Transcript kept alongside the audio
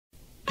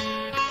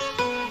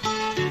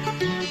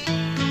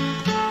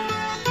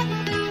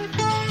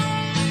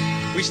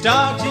We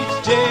start each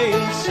day in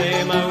the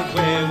same old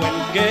way. When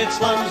gate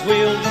slams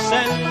we'll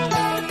descend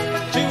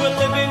to a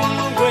living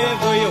grave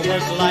where you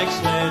work like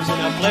slaves in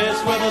a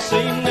place where the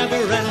sea never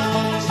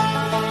ends.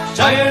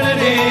 Tired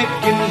and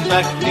aching,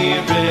 back knee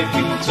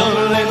breaking,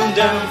 tunneling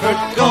down for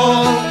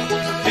coal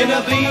in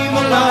a beam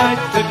of light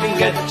that can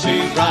get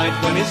too bright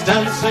when it's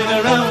dancing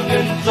around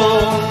in flow.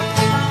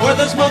 Where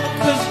there's muck,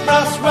 there's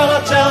brass, well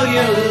I tell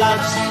you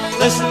lads,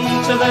 listen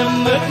to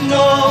them that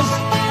knows.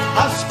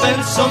 I've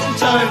spent some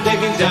time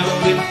digging down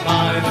in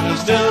mine and I've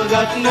still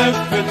got an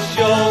outfit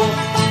show.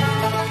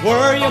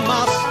 Wear your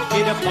mask,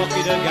 get a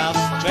pocket of gas,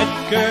 tread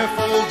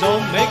careful,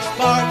 don't make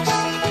sparks.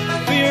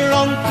 We're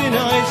on thin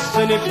ice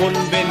and it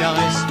wouldn't be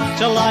nice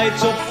to light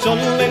up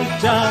tunneling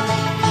dark.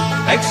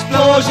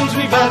 Explosions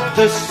we've had,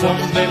 there's some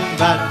been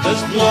bad,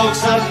 there's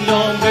blokes have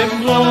known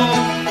been blown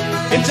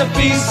into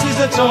pieces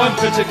of time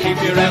for to keep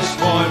your house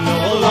warm.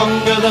 No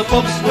longer the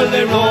pubs will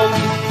they roam.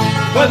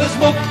 Where there's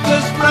muck,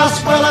 there's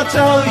brass, well I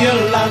tell you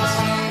lads,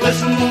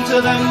 listen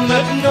to them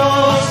that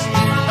knows.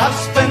 I've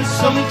spent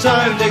some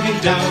time digging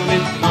down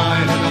in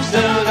mine and I've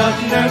still got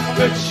an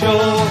outfit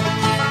show.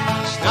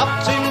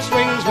 Snapped in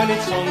swings when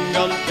it's hung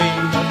on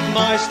beam, but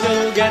my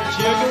still get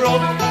your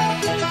grub.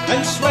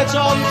 And sweat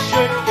on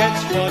shirt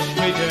gets washed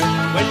with dirt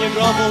when you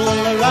grovel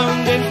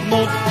around in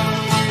mud.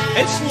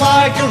 It's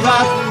like a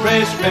rat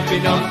race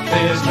ripping on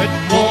face with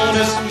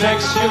bonus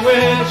makes you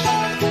itch.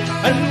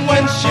 And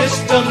when she's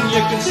done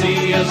you can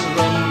see us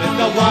run in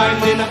the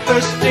wind in a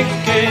bursting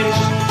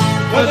cage.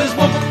 Where there's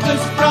muck,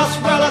 there's brass,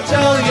 well I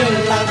tell you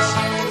lads,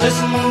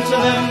 listen to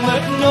them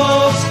that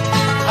knows.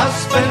 I've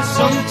spent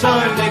some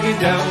time digging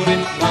down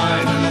in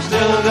mine and I've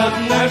still got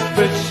an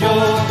outfit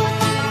show.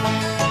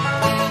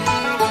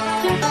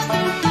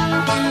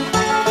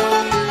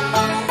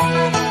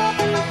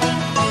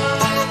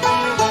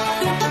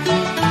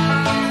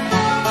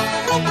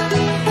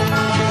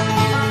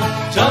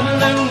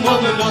 Tunneling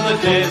woman, other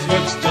days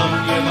work's done.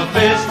 You've a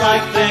face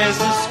like there's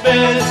a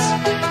space,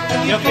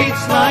 and your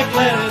feet's like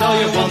lead, or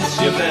you wants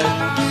your bed.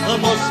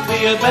 There must be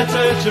a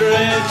better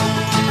trade.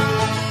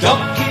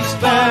 Dog keeps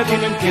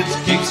barking and kids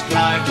keeps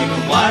cracking,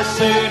 and why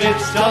soon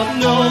it's stop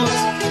nose.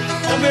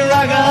 And we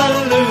rag and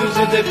lose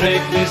if they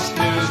break this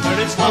news, where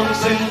it's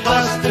bouncing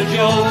past the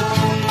Joe.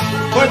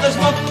 Where there's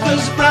muck,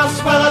 there's brass,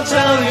 well I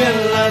tell you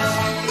lads,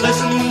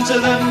 listen to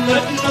them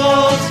that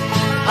knows.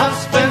 I've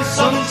spent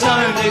some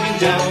time digging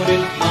down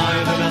in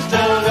mine and I've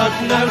still got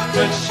an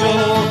outfit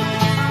show.